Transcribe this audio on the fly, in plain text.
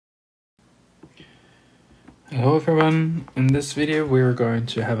Hello everyone, in this video we're going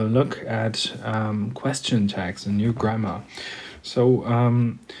to have a look at question tags and new grammar. So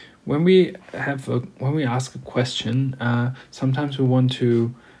when we ask a question, sometimes we want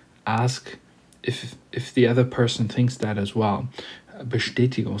to ask if the other person thinks that as well.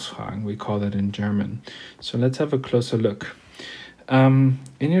 Bestätigungsfragen, we call that in German. So let's have a closer look. In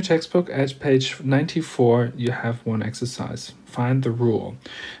your textbook at page 94, you have one exercise. Find the rule.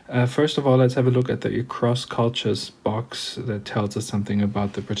 First of all, let's have a look at the across cultures box that tells us something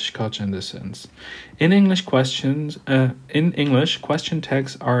about the British culture in this sense. In English, question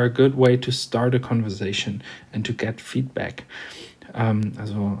tags are a good way to start a conversation and to get feedback.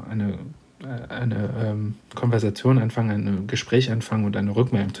 Also eine Konversation anfangen, ein Gespräch anfangen und eine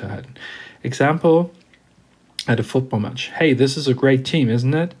Rückmeldung zu erhalten. Example. At a football match. Hey, this is a great team,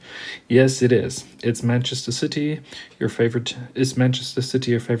 isn't it? Yes, it is. It's Manchester City. Is Manchester City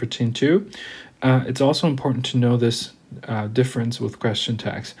your favorite team too? It's also important to know this difference with question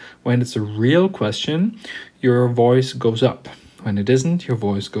tags. When it's a real question, your voice goes up. When it isn't, your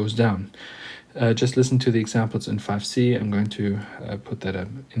voice goes down. Just listen to the examples in U5St1. I'm going to put that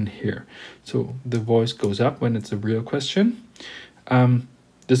in here. So the voice goes up when it's a real question.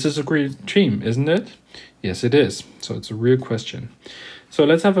 This is a great team, isn't it? Yes, it is. So it's a real question. So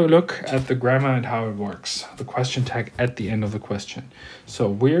let's have a look at the grammar and how it works. The question tag at the end of the question. So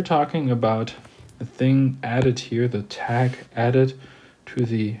we're talking about the thing added here, the tag added to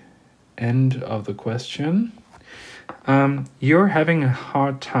the end of the question. You're having a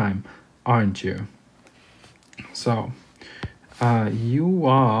hard time, aren't you? So you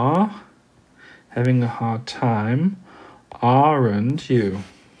are having a hard time, aren't you?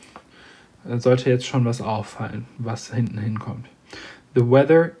 Da sollte jetzt schon was auffallen, was hinten hinkommt. The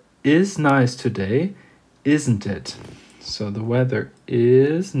weather is nice today, isn't it? So the weather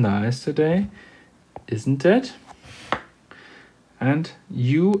is nice today, isn't it? And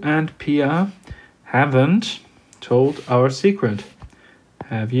you and Pia haven't told our secret,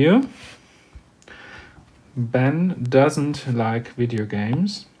 have you? Ben doesn't like video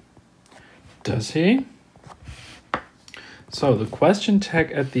games, does he? So the question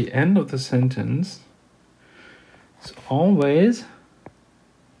tag at the end of the sentence is always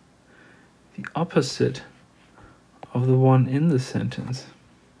the opposite of the one in the sentence.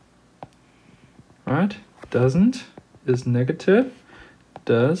 Right? Doesn't is negative,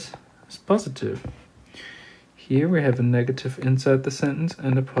 does is positive. Here we have a negative inside the sentence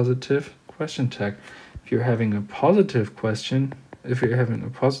and a positive question tag. If you're having a positive question, if you're having a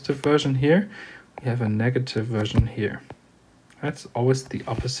positive version here, we have a negative version here. That's always the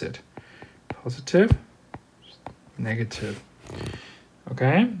opposite. Positive, negative.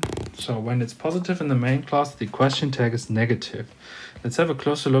 Okay, so when it's positive in the main clause, the question tag is negative. Let's have a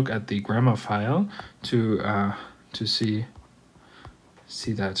closer look at the grammar file to see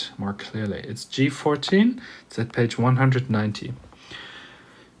that more clearly. It's G14, it's at page 190.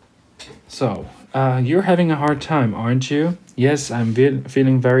 So, you're having a hard time, aren't you? Yes, I'm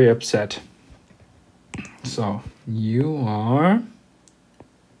feeling very upset. So, you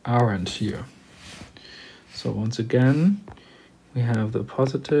aren't you? So once again, we have the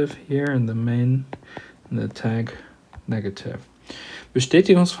positive here in the main, and the tag negative.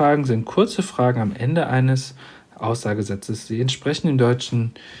 Bestätigungsfragen sind kurze Fragen am Ende eines Aussagesatzes. Sie entsprechen im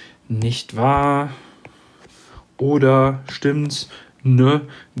Deutschen nicht wahr oder stimmt's, ne,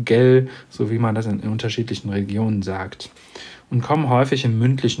 gell, so wie man das in unterschiedlichen Regionen sagt. Und kommen häufig im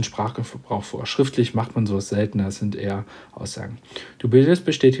mündlichen Sprachgebrauch vor. Schriftlich macht man sowas seltener, das sind eher Aussagen. Du bildest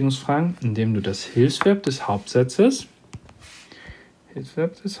Bestätigungsfragen, indem du das Hilfsverb des Hauptsatzes mit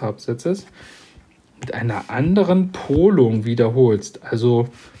einer anderen Polung wiederholst. Also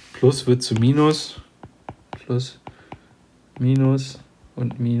Plus wird zu Minus, Plus, Minus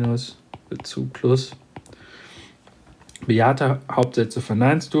und Minus wird zu Plus. Bejahte Hauptsätze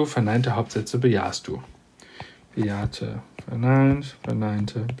verneinst du, verneinte Hauptsätze bejahst du. Bejahte, verneint,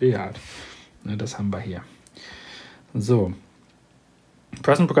 verneinte, bejaht. Ne, das haben wir hier. So.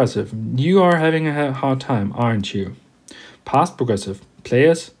 Present progressive. You are having a hard time, aren't you? Past progressive.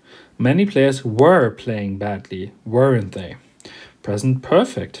 Many players were playing badly, weren't they? Present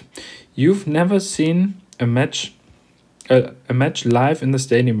perfect. You've never seen a match live in the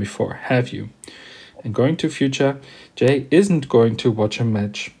stadium before, have you? And going to future, Jay isn't going to watch a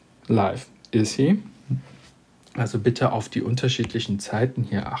match live, is he? Also bitte auf die unterschiedlichen Zeiten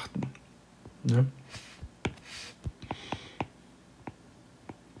hier achten. Ja.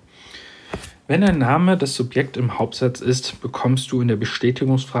 Wenn ein Name das Subjekt im Hauptsatz ist, bekommst du in der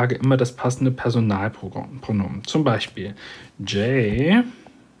Bestätigungsfrage immer das passende Personalpronomen. Zum Beispiel Jay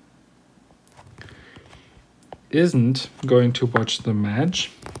isn't going to watch the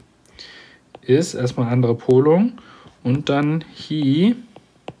match ist erstmal andere Polung und dann he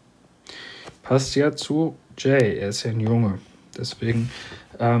passt ja zu Jay, er ist ja ein Junge. Deswegen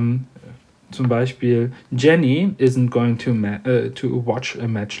zum Beispiel Jenny isn't going to watch a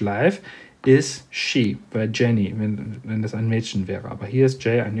match live ist she, bei Jenny, wenn das ein Mädchen wäre. Aber hier ist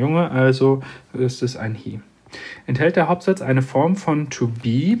Jay ein Junge, also ist es ein he. Enthält der Hauptsatz eine Form von to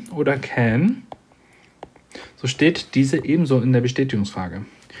be oder can? So steht diese ebenso in der Bestätigungsfrage.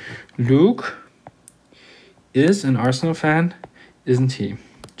 Luke is an Arsenal fan, isn't he?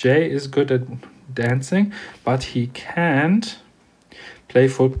 Jay is good at dancing, but he can't play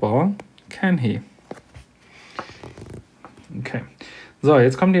football, can he? Okay. So,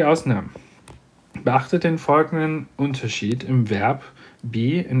 jetzt kommen die Ausnahmen. Beachtet den folgenden Unterschied im Verb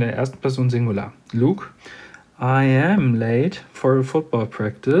be in der ersten Person Singular. Luke, I am late for a football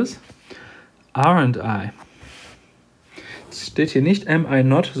practice, aren't I? Es steht hier nicht am I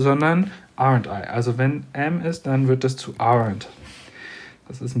not, sondern aren't I. Also wenn am ist, dann wird das zu aren't.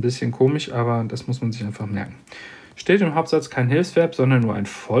 Das ist ein bisschen komisch, aber das muss man sich einfach merken. Steht im Hauptsatz kein Hilfsverb, sondern nur ein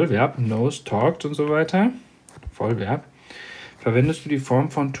Vollverb, knows, talked und so weiter. Vollverb. Verwendest du die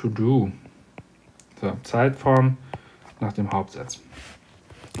Form von to do. So, Zeitform nach dem Hauptsatz.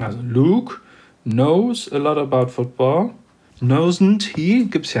 Also Luke knows a lot about football. Knowsn't he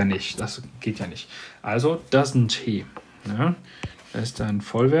gibt es ja nicht. Das geht ja nicht. Also doesn't he. Ja, das ist dann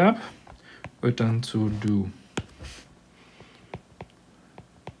Vollverb, wird dann zu do.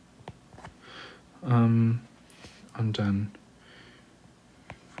 Und dann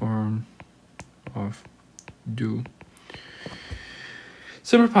Form of do.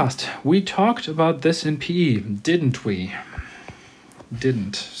 Simple past. We talked about this in PE, didn't we?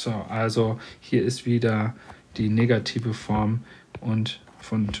 Didn't. So, also hier ist wieder die negative Form und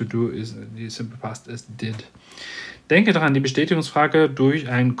von to do ist die Simple past ist did. Denke daran, die Bestätigungsfrage durch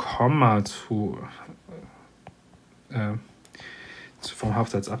ein Komma vom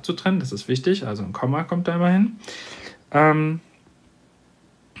Hauptsatz abzutrennen. Das ist wichtig, also ein Komma kommt da immer hin.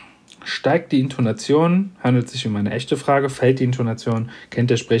 Steigt die Intonation, handelt es sich um eine echte Frage, fällt die Intonation, kennt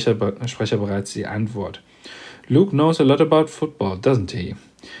der Sprecher bereits die Antwort. Luke knows a lot about football, doesn't he?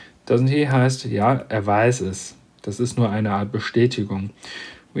 Doesn't he heißt, ja, er weiß es. Das ist nur eine Art Bestätigung.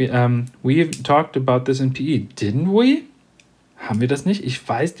 We talked about this in PE, didn't we? Haben wir das nicht? Ich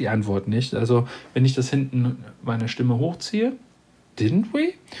weiß die Antwort nicht. Also wenn ich das hinten meine Stimme hochziehe, didn't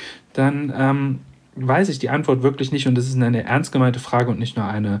we? Dann weiß ich die Antwort wirklich nicht und das ist eine ernst gemeinte Frage und nicht nur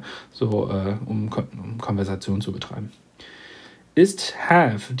eine, um Konversation zu betreiben. Ist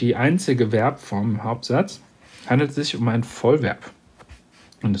have die einzige Verbform im Hauptsatz, handelt es sich um ein Vollverb.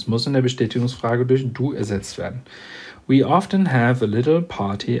 Und es muss in der Bestätigungsfrage durch do ersetzt werden. We often have a little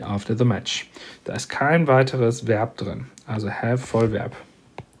party after the match. Da ist kein weiteres Verb drin. Also have Vollverb.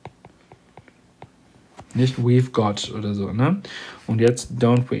 Nicht we've got oder so, ne? Und jetzt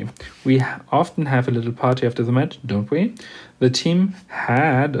don't we. We often have a little party after the match, don't we? The team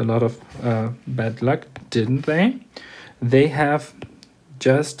had a lot of bad luck, didn't they? They have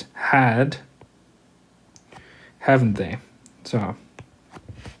just had, haven't they? So.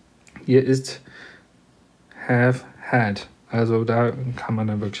 Hier ist have had. Also da kann man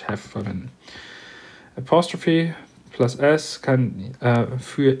dann wirklich have verwenden. Apostrophe plus s kann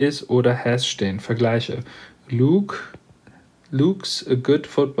für is oder has stehen. Vergleiche. Luke's a good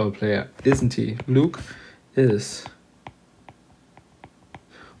football player, isn't he? Luke is.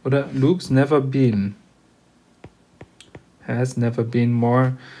 Oder Luke's never been. Has never been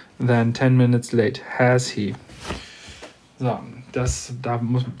more than 10 minutes late. Has he? So, das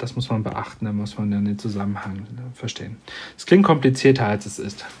muss man beachten, da muss man dann den Zusammenhang verstehen. Es klingt komplizierter, als es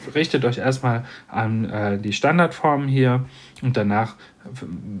ist. Richtet euch erstmal an die Standardformen hier und danach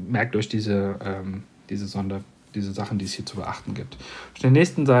merkt euch diese Sachen, die es hier zu beachten gibt. Auf der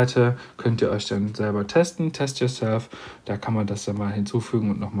nächsten Seite könnt ihr euch dann selber testen, test yourself. Da kann man das dann mal hinzufügen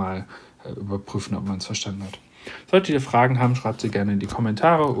und nochmal überprüfen, ob man es verstanden hat. Solltet ihr Fragen haben, schreibt sie gerne in die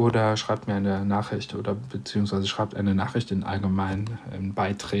Kommentare oder schreibt mir eine Nachricht beziehungsweise schreibt eine Nachricht in allgemeinen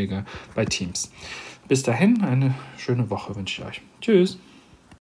Beiträge bei Teams. Bis dahin, eine schöne Woche wünsche ich euch. Tschüss!